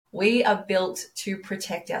We are built to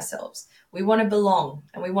protect ourselves. We want to belong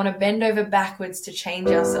and we want to bend over backwards to change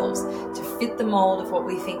ourselves, to fit the mold of what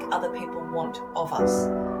we think other people want of us.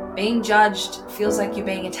 Being judged feels like you're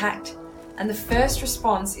being attacked. And the first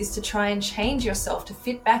response is to try and change yourself to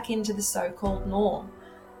fit back into the so-called norm.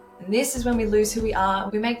 And this is when we lose who we are.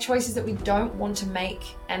 We make choices that we don't want to make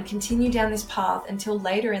and continue down this path until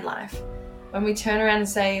later in life, when we turn around and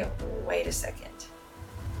say, wait a second,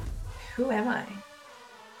 who am I?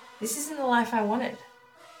 This isn't the life I wanted.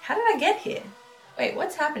 How did I get here? Wait,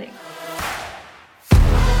 what's happening?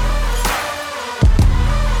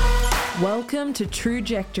 Welcome to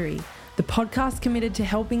Trujectory, the podcast committed to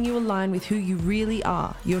helping you align with who you really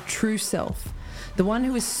are, your true self. The one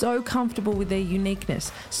who is so comfortable with their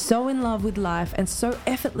uniqueness, so in love with life, and so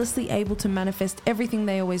effortlessly able to manifest everything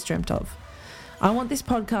they always dreamt of. I want this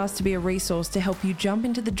podcast to be a resource to help you jump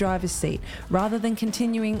into the driver's seat rather than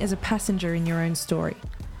continuing as a passenger in your own story.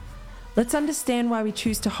 Let's understand why we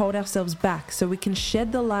choose to hold ourselves back so we can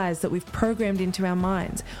shed the lies that we've programmed into our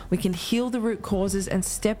minds. We can heal the root causes and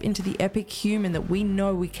step into the epic human that we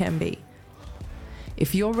know we can be.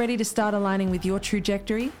 If you're ready to start aligning with your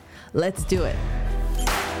trajectory, let's do it.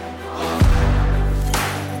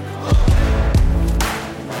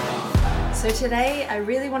 So today I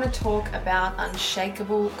really want to talk about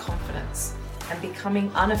unshakable confidence and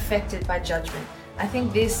becoming unaffected by judgment. I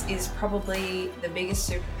think this is probably the biggest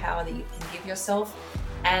superpower that you can give yourself.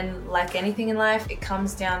 And like anything in life, it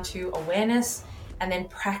comes down to awareness and then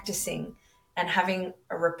practicing and having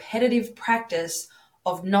a repetitive practice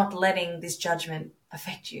of not letting this judgment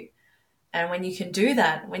affect you. And when you can do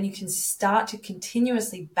that, when you can start to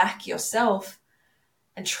continuously back yourself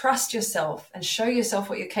and trust yourself and show yourself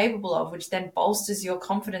what you're capable of, which then bolsters your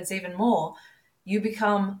confidence even more, you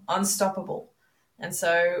become unstoppable. And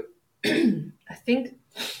so I think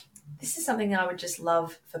this is something that I would just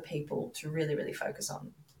love for people to really, really focus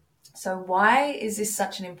on. So why is this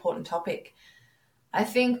such an important topic? I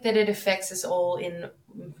think that it affects us all in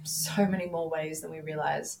so many more ways than we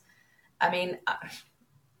realize. I mean,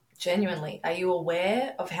 genuinely, are you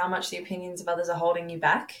aware of how much the opinions of others are holding you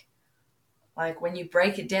back? Like when you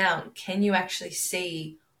break it down, can you actually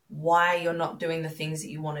see why you're not doing the things that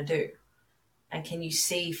you want to do? And can you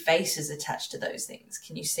see faces attached to those things?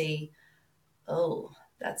 Can you see, oh,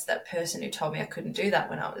 that's that person who told me I couldn't do that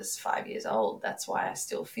when I was 5 years old. That's why I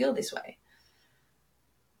still feel this way.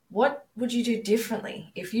 What would you do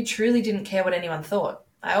differently if you truly didn't care what anyone thought?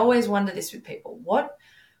 I always wonder this with people. What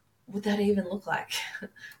would that even look like?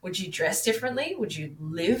 Would you dress differently? Would you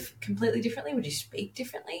live completely differently? Would you speak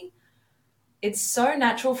differently? It's so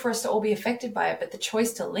natural for us to all be affected by it, but the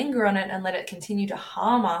choice to linger on it and let it continue to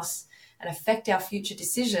harm us and affect our future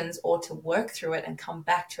decisions, or to work through it and come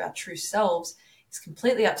back to our true selves, is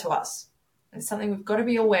completely up to us. And it's something we've got to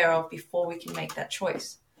be aware of before we can make that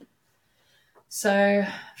choice. So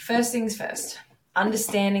first things first,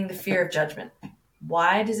 understanding the fear of judgment.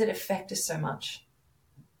 Why does it affect us so much?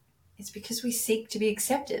 It's because we seek to be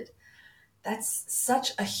accepted. That's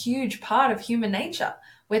such a huge part of human nature.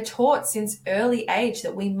 We're taught since early age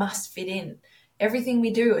that we must fit in. Everything we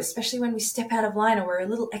do, especially when we step out of line or we're a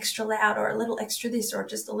little extra loud or a little extra this or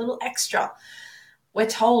just a little extra, we're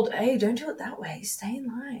told, hey, don't do it that way. Stay in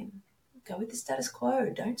line. Go with the status quo.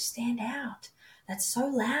 Don't stand out. That's so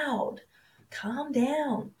loud. Calm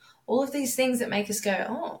down. All of these things that make us go,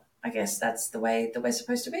 oh, I guess that's the way that we're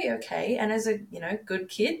supposed to be. Okay. And as a good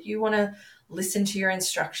kid, you want to listen to your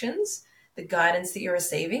instructions, the guidance that you're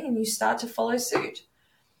receiving, and you start to follow suit.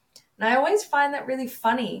 And I always find that really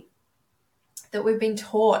funny that we've been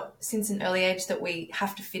taught since an early age that we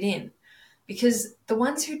have to fit in, because the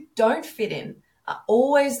ones who don't fit in are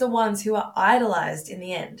always the ones who are idolized in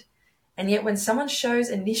the end. And yet when someone shows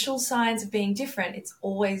initial signs of being different, it's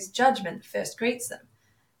always judgment that first greets them.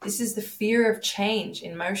 This is the fear of change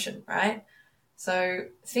in motion, right? So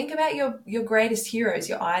think about your greatest heroes,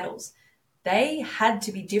 your idols. They had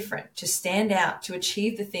to be different to stand out, to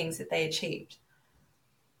achieve the things that they achieved.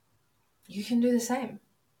 You can do the same.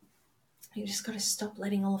 You just got to stop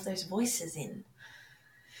letting all of those voices in.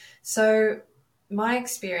 So my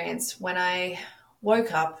experience when I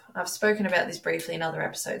woke up, I've spoken about this briefly in other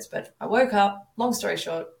episodes, but I woke up, long story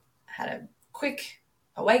short, had a quick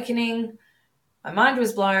awakening. My mind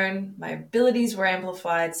was blown. My abilities were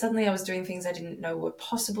amplified. Suddenly I was doing things I didn't know were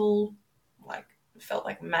possible. It felt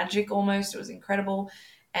like magic almost. It was incredible.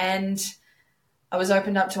 And I was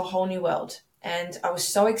opened up to a whole new world. And I was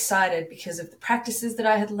so excited because of the practices that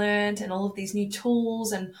I had learned and all of these new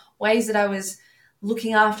tools and ways that I was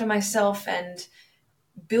looking after myself and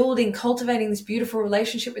cultivating this beautiful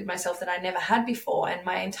relationship with myself that I never had before. And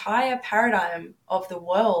my entire paradigm of the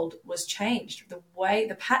world was changed.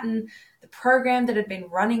 The pattern, the program that had been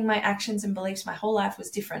running my actions and beliefs my whole life was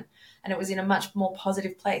different. And it was in a much more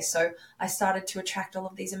positive place. So I started to attract all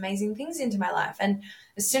of these amazing things into my life. And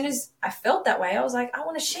as soon as I felt that way, I was like, I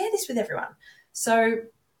want to share this with everyone. So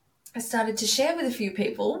I started to share with a few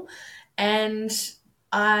people, and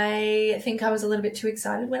I think I was a little bit too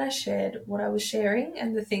excited when I shared what I was sharing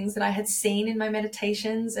and the things that I had seen in my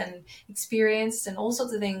meditations and experienced and all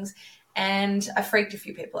sorts of things. And I freaked a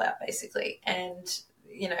few people out, basically. And,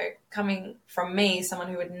 coming from me, someone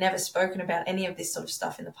who had never spoken about any of this sort of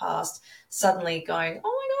stuff in the past, suddenly going,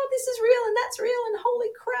 oh my God, this is real and that's real and holy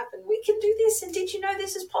crap, and we can do this, and did you know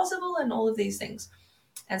this is possible, and all of these things.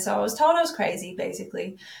 And so I was told I was crazy,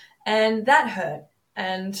 basically. And that hurt.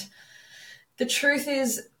 And the truth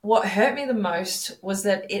is, what hurt me the most was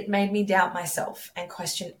that it made me doubt myself and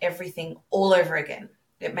question everything all over again.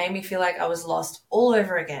 It made me feel like I was lost all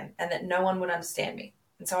over again and that no one would understand me.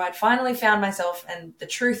 And so I'd finally found myself and the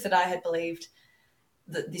truth that I had believed,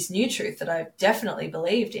 this new truth that I definitely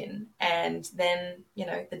believed in. And then,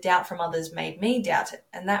 the doubt from others made me doubt it.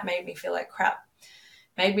 And that made me feel like crap.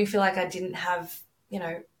 Made me feel like I didn't have,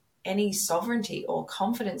 any sovereignty or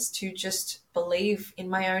confidence to just believe in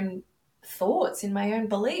my own thoughts, in my own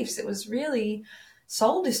beliefs. It was really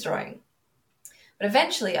soul destroying. But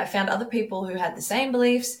eventually I found other people who had the same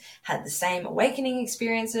beliefs, had the same awakening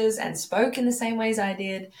experiences, and spoke in the same ways I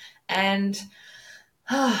did. And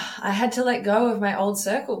I had to let go of my old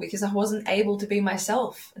circle because I wasn't able to be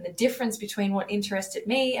myself. And the difference between what interested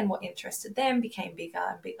me and what interested them became bigger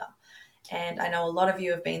and bigger. And I know a lot of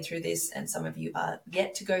you have been through this, and some of you are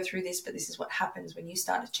yet to go through this, but this is what happens when you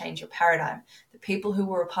start to change your paradigm. The people who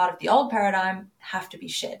were a part of the old paradigm have to be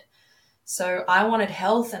shed. So I wanted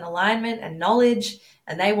health and alignment and knowledge,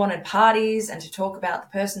 and they wanted parties and to talk about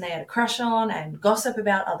the person they had a crush on and gossip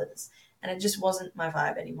about others. And it just wasn't my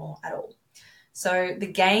vibe anymore at all. So the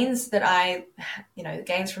gains that the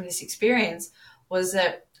gains from this experience was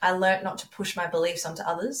that I learned not to push my beliefs onto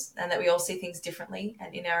others, and that we all see things differently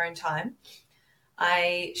and in our own time.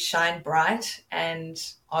 I shine bright and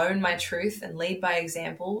own my truth and lead by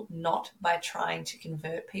example, not by trying to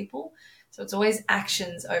convert people. So it's always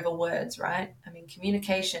actions over words, right? I mean,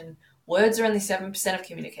 communication, words are only 7% of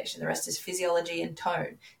communication. The rest is physiology and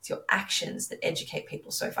tone. It's your actions that educate people.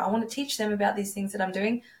 So if I want to teach them about these things that I'm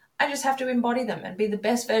doing, I just have to embody them and be the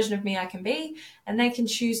best version of me I can be, and they can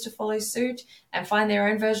choose to follow suit and find their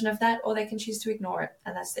own version of that, or they can choose to ignore it,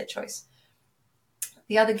 and that's their choice.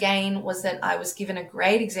 The other gain was that I was given a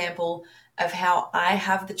great example of how I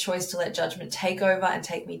have the choice to let judgment take over and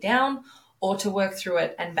take me down, or to work through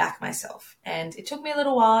it and back myself. And it took me a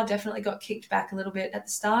little while, definitely got kicked back a little bit at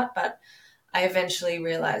the start, but I eventually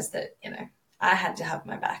realized that, I had to have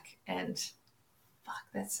my back, and fuck,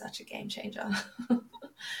 that's such a game changer.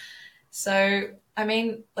 So, I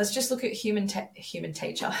mean, let's just look at human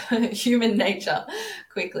nature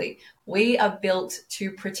quickly. We are built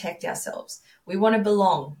to protect ourselves. We want to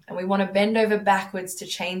belong, and we want to bend over backwards to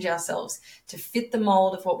change ourselves, to fit the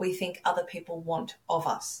mold of what we think other people want of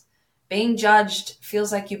us. Being judged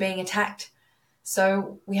feels like you're being attacked.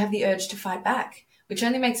 So we have the urge to fight back, which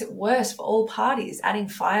only makes it worse for all parties, adding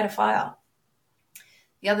fire to fire.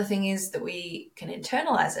 The other thing is that we can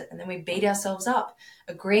internalize it, and then we beat ourselves up,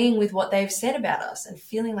 agreeing with what they've said about us and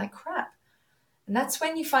feeling like crap. And that's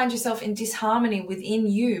when you find yourself in disharmony within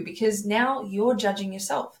you, because now you're judging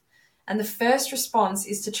yourself. And the first response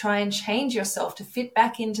is to try and change yourself to fit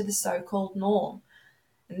back into the so-called norm.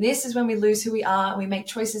 And this is when we lose who we are, and we make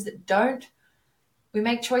choices that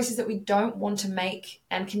we don't want to make,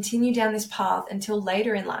 and continue down this path until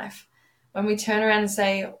later in life, when we turn around and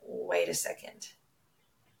say, wait a second.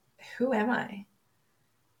 Who am I?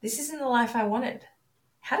 This isn't the life I wanted.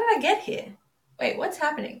 How did I get here? Wait, what's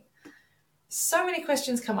happening? So many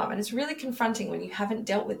questions come up, and it's really confronting when you haven't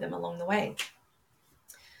dealt with them along the way.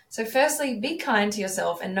 So firstly, be kind to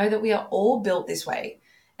yourself and know that we are all built this way,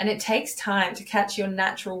 and it takes time to catch your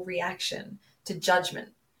natural reaction to judgment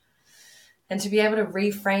and to be able to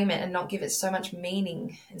reframe it and not give it so much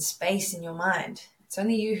meaning and space in your mind. It's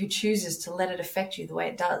only you who chooses to let it affect you the way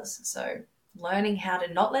it does. So learning how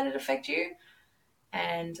to not let it affect you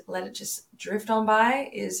and let it just drift on by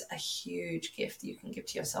is a huge gift you can give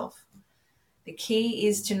to yourself. The key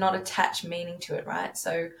is to not attach meaning to it, right?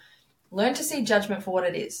 So learn to see judgment for what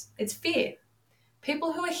it is. It's fear.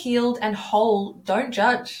 People who are healed and whole don't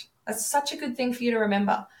judge. That's such a good thing for you to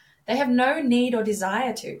remember. They have no need or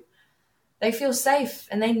desire to. They feel safe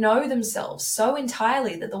and they know themselves so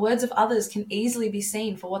entirely that the words of others can easily be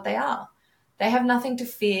seen for what they are. They have nothing to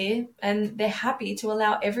fear, and they're happy to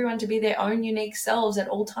allow everyone to be their own unique selves at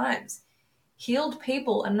all times. Healed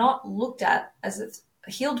people are not looked at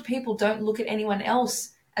healed people don't look at anyone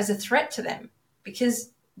else as a threat to them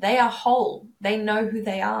because they are whole. They know who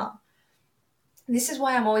they are. This is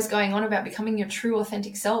why I'm always going on about becoming your true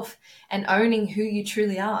authentic self and owning who you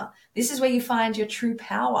truly are. This is where you find your true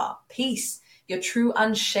power, peace, your true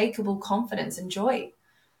unshakable confidence and joy.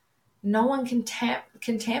 No one can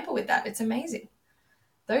tamper with that. It's amazing.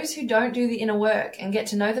 Those who don't do the inner work and get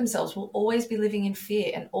to know themselves will always be living in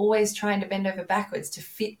fear and always trying to bend over backwards to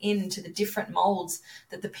fit into the different molds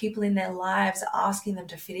that the people in their lives are asking them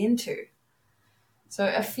to fit into. So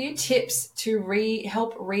a few tips to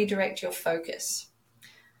help redirect your focus.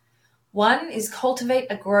 One is cultivate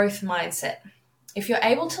a growth mindset. If you're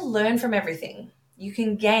able to learn from everything, you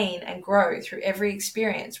can gain and grow through every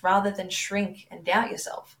experience rather than shrink and doubt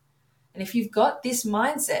yourself. And if you've got this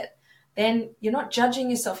mindset, then you're not judging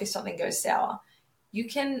yourself if something goes sour. You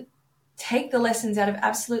can take the lessons out of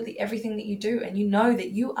absolutely everything that you do, and you know that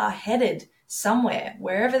you are headed somewhere,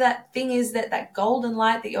 wherever that thing is, that golden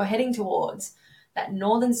light that you're heading towards, that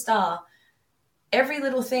northern star. Every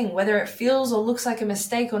little thing, whether it feels or looks like a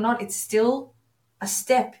mistake or not, it's still a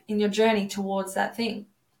step in your journey towards that thing.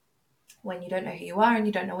 When you don't know who you are and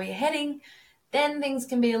you don't know where you're heading, then things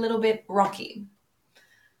can be a little bit rocky.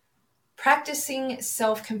 Practicing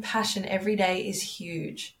self-compassion every day is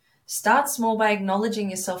huge. Start small by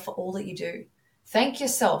acknowledging yourself for all that you do. Thank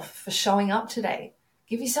yourself for showing up today.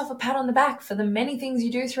 Give yourself a pat on the back for the many things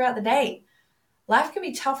you do throughout the day. Life can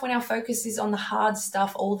be tough when our focus is on the hard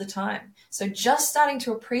stuff all the time. So just starting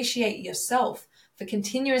to appreciate yourself for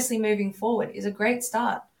continuously moving forward is a great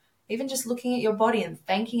start. Even just looking at your body and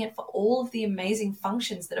thanking it for all of the amazing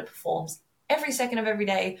functions that it performs every second of every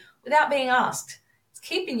day without being asked. It's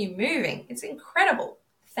keeping you moving. It's incredible.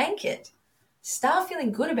 Thank it. Start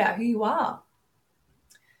feeling good about who you are.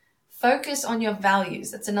 Focus on your values.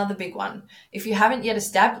 That's another big one. If you haven't yet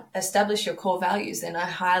established your core values, then I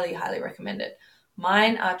highly, highly recommend it.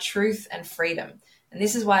 Mine are truth and freedom. And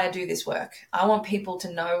this is why I do this work. I want people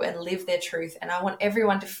to know and live their truth, and I want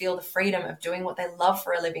everyone to feel the freedom of doing what they love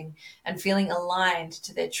for a living and feeling aligned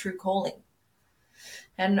to their true calling.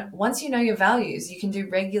 And once you know your values, you can do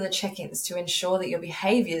regular check-ins to ensure that your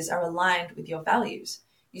behaviours are aligned with your values.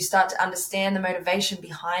 You start to understand the motivation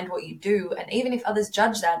behind what you do, and even if others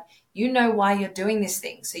judge that, you know why you're doing this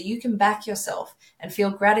thing, so you can back yourself and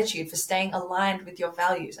feel gratitude for staying aligned with your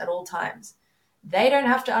values at all times. They don't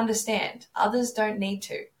have to understand. Others don't need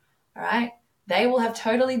to, all right? They will have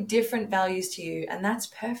totally different values to you, and that's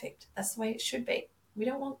perfect. That's the way it should be. We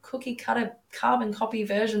don't want cookie cutter carbon copy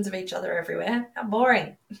versions of each other everywhere. How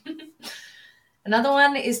boring. Another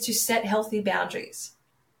one is to set healthy boundaries.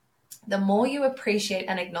 The more you appreciate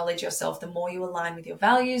and acknowledge yourself, the more you align with your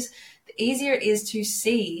values, the easier it is to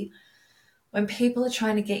see when people are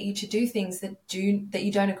trying to get you to do things that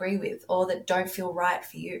you don't agree with or that don't feel right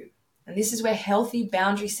for you. And this is where healthy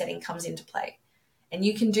boundary setting comes into play. And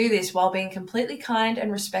you can do this while being completely kind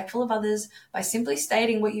and respectful of others by simply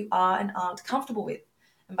stating what you are and aren't comfortable with,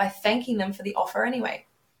 and by thanking them for the offer anyway.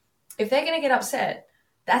 If they're going to get upset,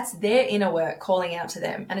 that's their inner work calling out to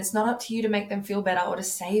them, and it's not up to you to make them feel better or to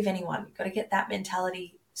save anyone. You've got to get that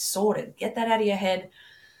mentality sorted. Get that out of your head.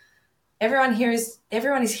 Everyone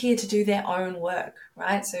is here to do their own work,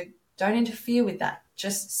 right? So don't interfere with that.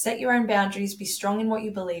 Just set your own boundaries, be strong in what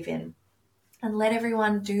you believe in, and let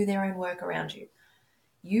everyone do their own work around you.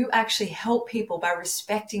 You actually help people by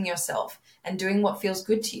respecting yourself and doing what feels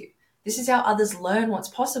good to you. This is how others learn what's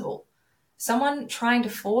possible. Someone trying to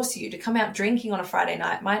force you to come out drinking on a Friday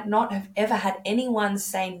night might not have ever had anyone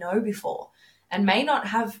say no before, and they may not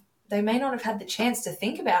have had the chance to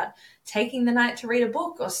think about taking the night to read a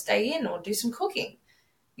book or stay in or do some cooking.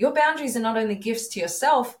 Your boundaries are not only gifts to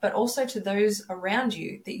yourself, but also to those around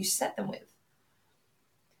you that you set them with.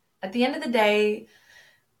 At the end of the day,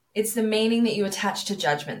 it's the meaning that you attach to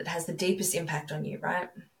judgment that has the deepest impact on you, right?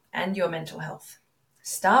 And your mental health.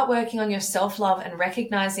 Start working on your self-love and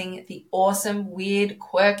recognizing the awesome, weird,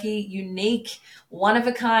 quirky, unique,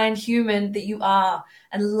 one-of-a-kind human that you are,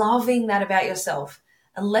 and loving that about yourself.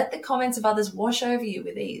 And let the comments of others wash over you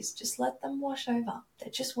with ease. Just let them wash over.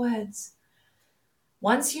 They're just words.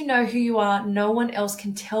 Once you know who you are, no one else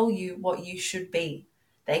can tell you what you should be.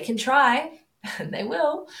 They can try, and they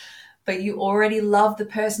will, but you already love the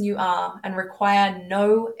person you are and require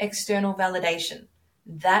no external validation.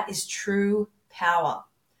 That is true power.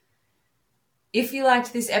 If you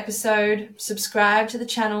liked this episode, subscribe to the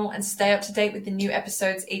channel and stay up to date with the new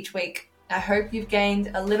episodes each week. I hope you've gained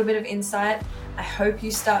a little bit of insight. I hope you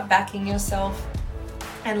start backing yourself.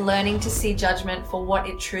 and learning to see judgment for what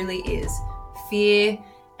it truly is: fear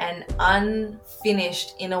and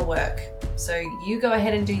unfinished inner work. So you go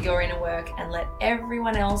ahead and do your inner work and let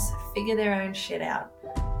everyone else figure their own shit out.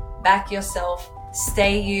 Back yourself,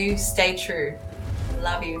 stay you, stay true.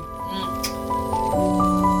 Love you.